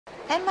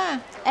哎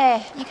妈，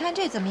哎，你看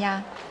这怎么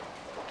样？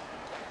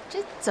这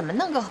怎么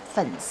弄个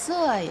粉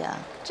色呀？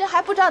这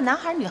还不知道男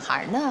孩女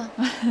孩呢。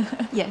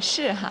也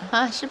是哈，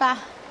啊，是吧？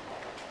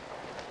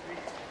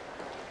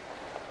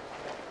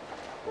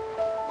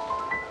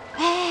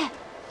哎，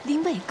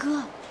林伟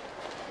哥，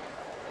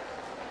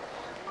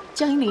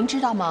江一林知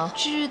道吗？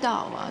知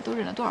道啊，都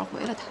忍了多少回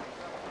了他。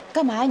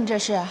干嘛呀？你这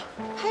是？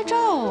拍照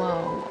啊，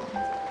我。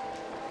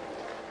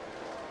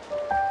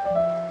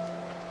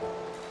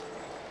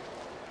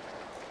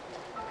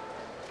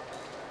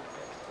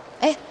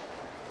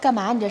 干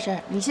嘛？你这是？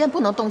你现在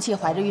不能动气，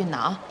怀着孕呢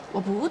啊！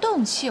我不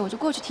动气，我就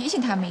过去提醒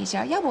他们一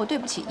下，要不我对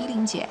不起依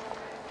林姐。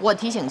我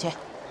提醒去。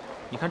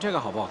你看这个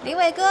好不好？林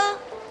伟哥。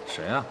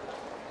谁啊？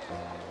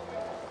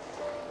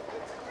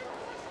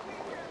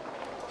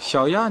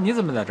小丫，你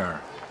怎么在这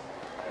儿？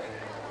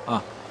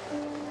啊，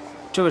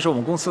这位是我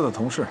们公司的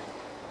同事。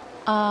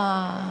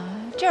啊，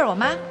这是我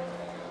妈。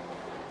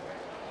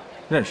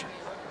认识。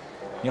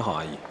你好，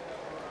阿姨。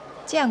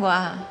见过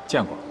啊。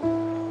见过。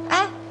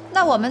哎，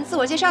那我们自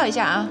我介绍一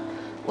下啊。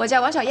 我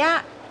叫王小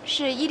丫，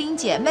是依林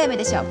姐妹妹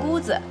的小姑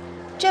子。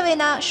这位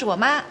呢是我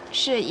妈，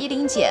是依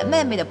林姐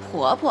妹妹的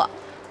婆婆。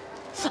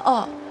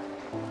哦，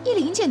依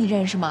林姐你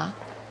认识吗？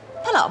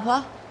她老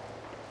婆。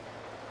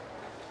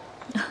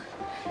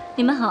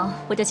你们好，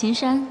我叫秦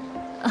珊，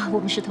啊，我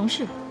们是同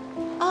事。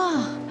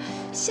啊，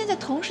现在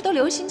同事都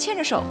流行牵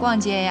着手逛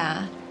街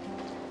呀。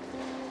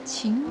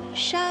秦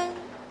珊、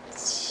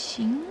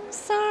秦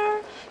三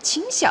儿、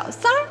秦小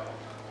三儿，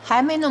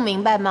还没弄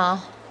明白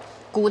吗？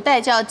古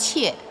代叫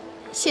妾。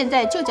 现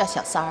在就叫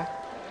小三儿，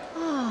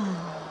啊！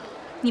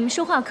你们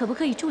说话可不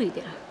可以注意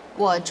点？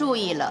我注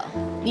意了，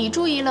你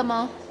注意了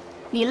吗？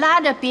你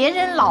拉着别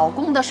人老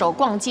公的手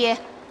逛街，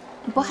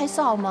你不害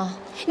臊吗？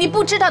你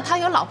不知道他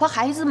有老婆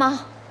孩子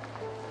吗？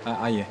哎，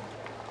阿姨，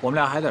我们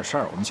俩还有点事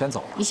儿，我们先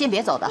走。你先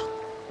别走的，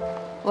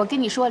我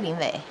跟你说，林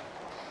伟，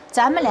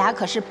咱们俩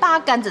可是八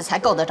竿子才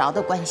够得着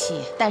的关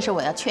系。但是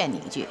我要劝你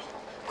一句，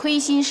亏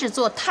心事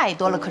做太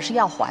多了，可是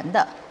要还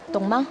的，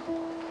懂吗？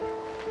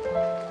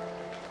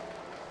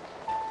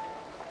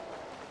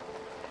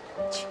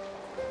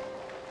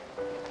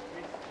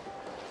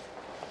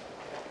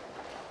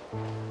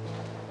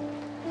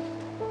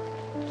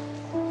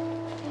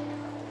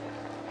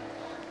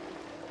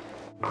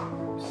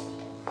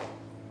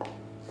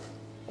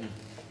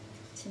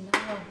 请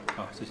慢用。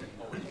好，谢谢。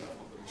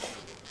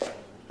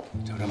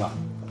尝尝吧，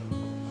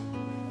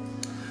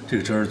这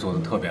个汁儿做的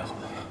特别好，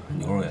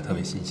牛肉也特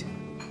别新鲜。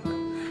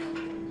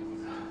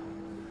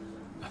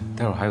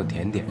待会儿还有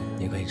甜点，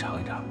你可以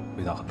尝一尝，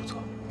味道很不错。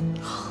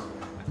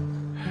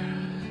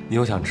你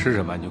有想吃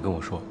什么你就跟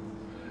我说，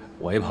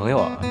我一朋友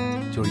啊，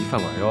就是一饭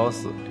馆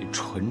114，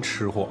纯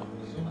吃货。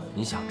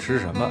你想吃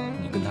什么，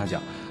你跟他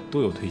讲，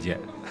都有推荐。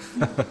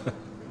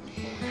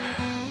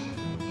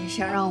你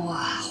想让我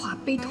化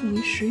悲痛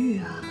为食欲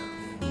啊？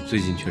你最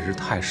近确实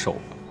太瘦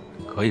了，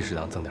可以适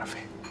当增点肥。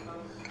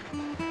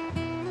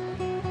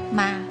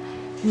妈，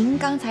您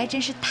刚才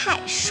真是太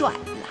帅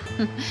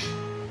了，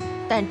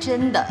但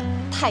真的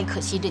太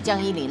可惜这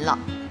江一林了。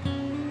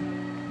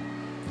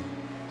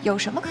有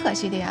什么可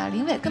惜的呀？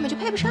林伟根本就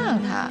配不上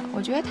他，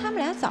我觉得他们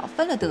俩早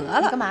分了得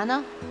了。干嘛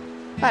呢？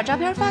把照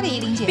片发给依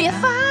林姐。别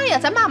发呀，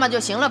咱骂骂就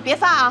行了，别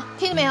发啊，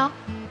听见没有？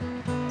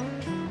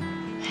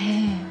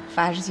嘿，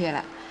发出去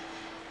了。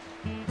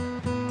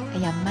哎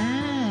呀，妈，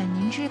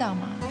您知道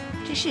吗？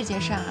这世界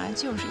上啊，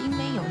就是因为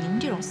有您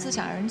这种思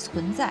想人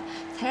存在，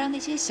才让那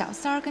些小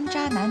三儿跟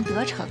渣男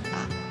得逞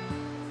了。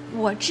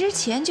我之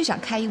前就想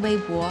开一微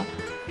博，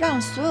让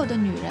所有的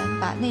女人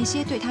把那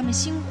些对他们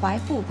心怀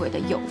不轨的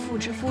有妇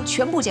之夫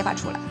全部揭发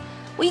出来，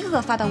我一个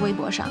个发到微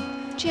博上，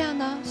这样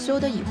呢，所有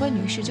的已婚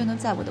女士就能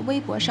在我的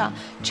微博上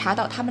查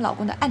到她们老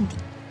公的案底。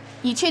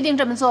你确定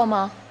这么做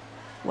吗？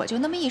我就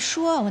那么一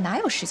说，我哪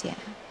有时间？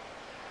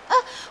啊，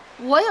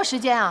我有时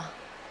间啊，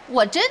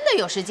我真的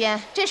有时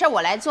间，这事儿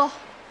我来做。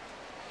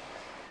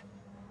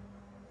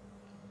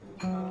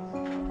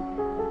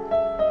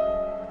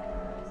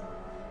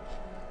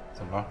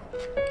怎么了？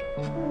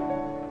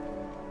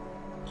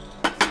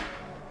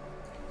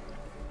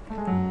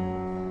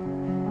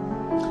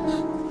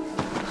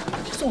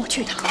送我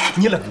去一趟。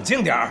你冷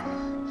静点儿，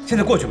现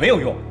在过去没有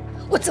用。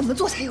我怎么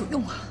做才有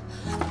用啊？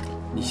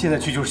你现在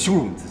去就是羞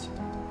辱你自己。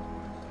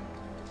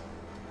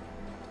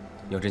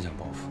你要真想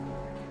报复，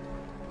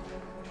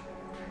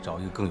找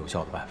一个更有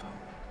效的办法。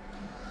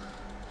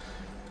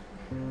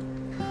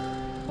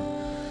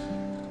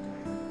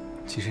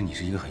其实你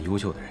是一个很优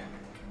秀的人，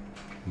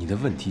你的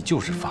问题就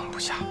是放不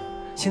下。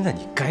现在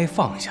你该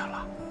放下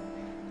了，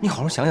你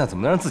好好想想怎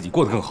么能让自己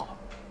过得更好。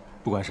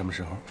不管什么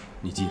时候，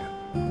你记着，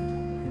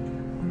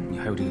你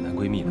还有这个男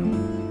闺蜜呢。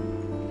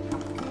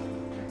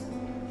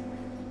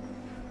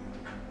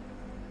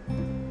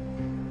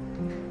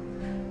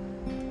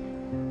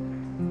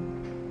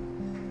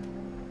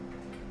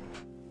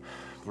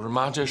不是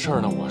妈，这事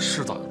儿呢，我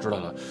是早就知道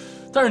了，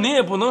但是您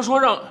也不能说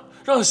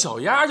让小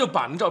丫就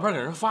把那照片给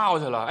人发过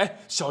去了。哎，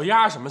小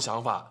丫什么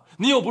想法？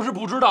您又不是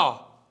不知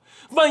道，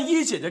万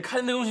一姐姐看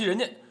见那东西，人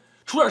家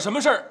出点什么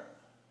事儿，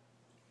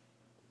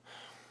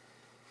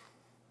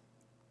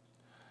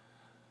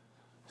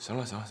行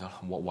了，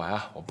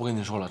我不跟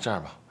您说了，这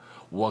样吧，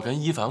我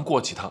跟一凡过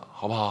几趟，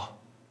好不好？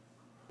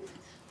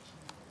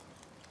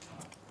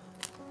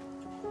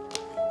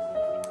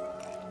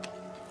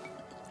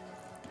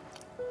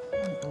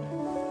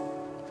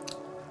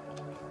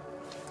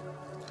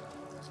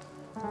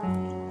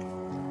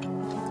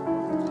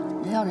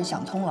人要是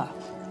想通了，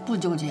不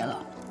纠结了，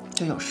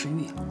就有食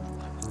欲，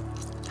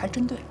还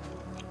真对。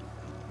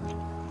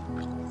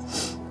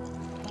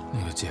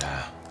那个姐，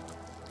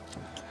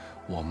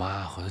我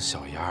妈和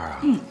小丫啊，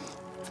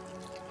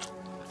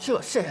是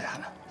我谢谢他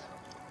们。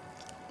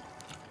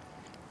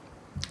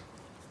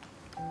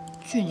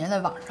去年在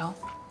网上，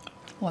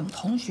我们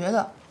同学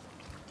的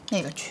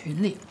那个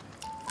群里，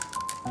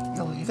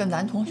有一个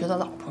男同学的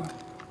老婆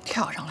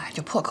跳上来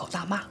就破口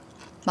大骂，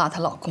骂她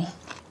老公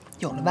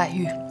有了外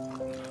遇，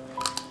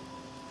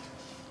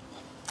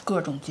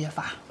各种揭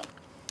发，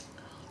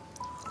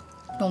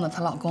弄得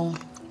她老公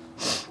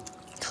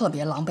特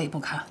别狼狈不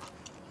堪。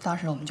当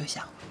时我们就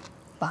想，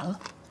完了，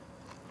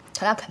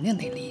他俩肯定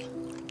得离，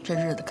这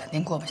日子肯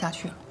定过不下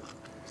去了。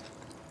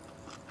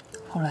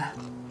后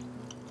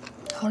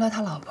来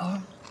他老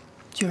婆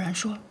居然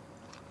说，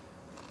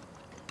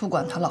不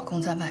管她老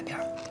公在外边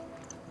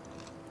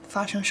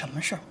发生什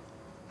么事儿，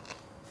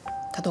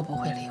她都不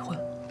会离婚，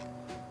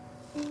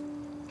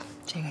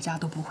这个家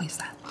都不会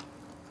散。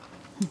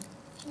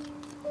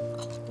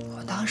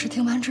我当时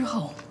听完之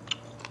后，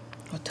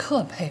我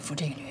特佩服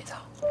这个女的，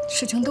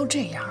事情都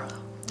这样了，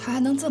她还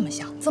能这么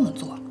想这么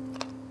做，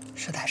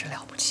实在是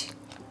了不起。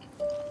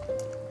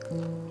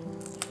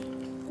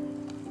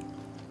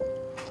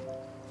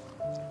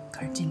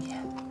可是今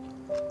天，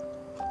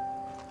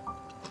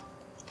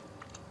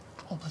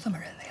我不这么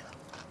认为了。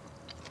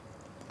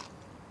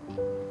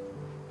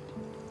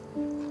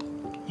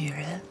女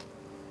人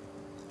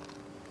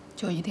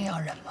就一定要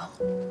忍吗？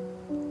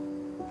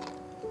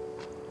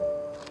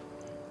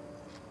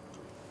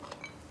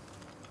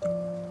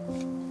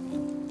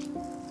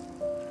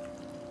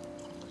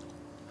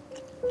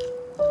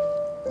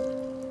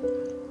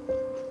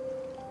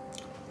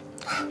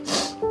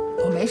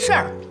我没事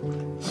儿，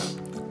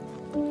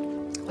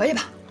回去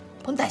吧，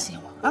甭担心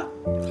我啊，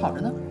好着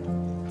呢。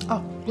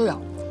哦，对了，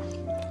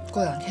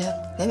过2天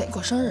伟伟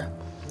过生日，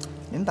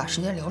你们把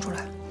时间留出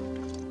来，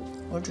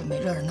我准备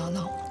热热闹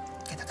闹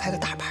给他开个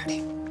大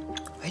party。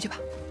回去吧。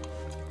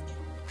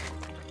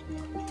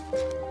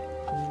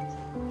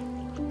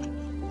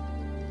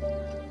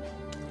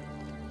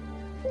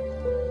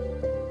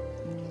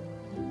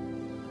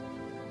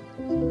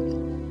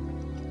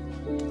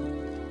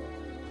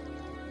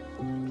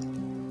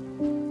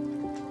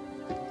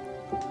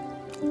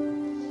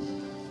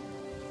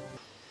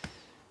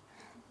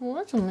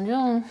我怎么就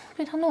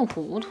被他弄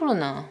糊涂了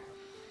呢？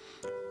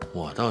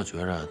我倒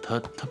觉着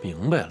他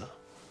明白了。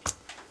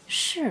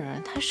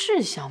是，他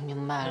是想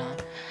明白了。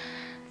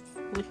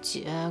我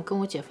姐跟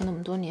我姐夫那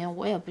么多年，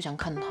我也不想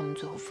看到他们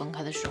最后分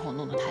开的时候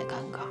弄得太尴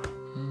尬。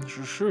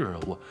是啊，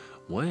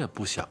我也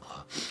不想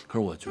啊。可是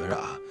我觉着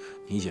啊，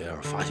你姐要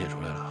是发泄出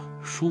来了，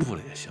舒服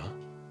了也行。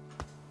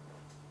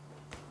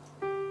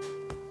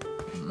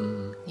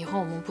以后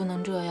我们不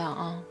能这样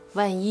啊！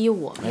万一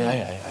我们……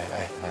哎，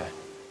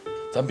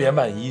咱别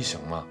万一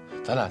行吗？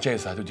咱俩这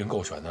次就已经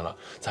够悬的了，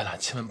咱俩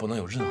千万不能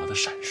有任何的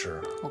闪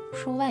失。我不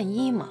说万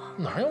一吗？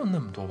哪有那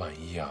么多万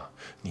一啊？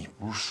你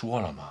不是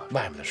说了吗？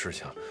外面的事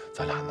情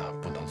咱俩呢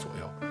不能左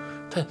右，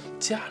但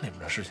家里面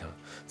的事情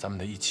咱们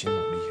得一起努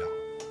力啊。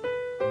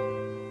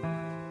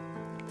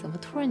怎么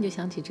突然就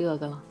想起这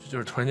个了？就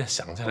是突然间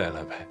想起来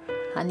了呗。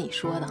按你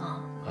说的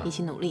啊，一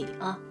起努力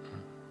啊。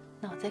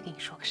那我再跟你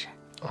说个事儿。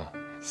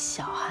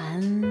小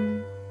韩，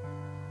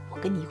我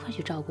跟你一块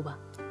去照顾吧。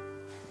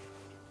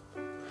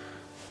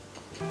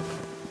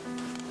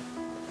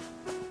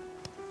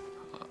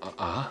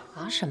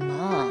什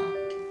么？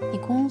你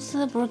公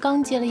司不是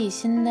刚接了一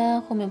新单，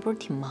后面不是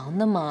挺忙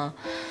的吗？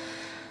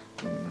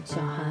小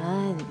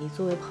韩，你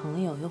作为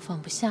朋友又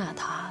放不下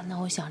他，那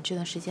我想这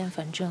段时间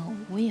反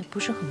正我也不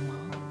是很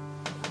忙，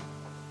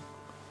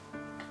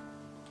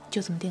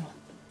就这么定了。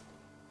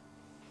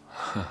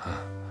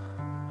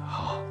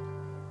好。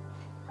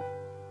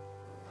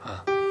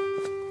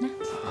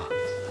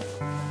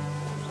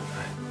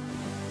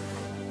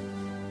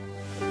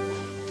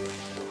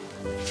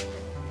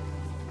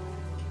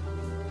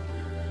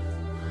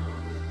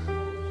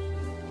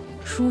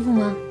舒服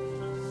吗？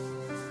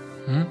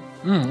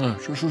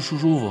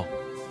舒服。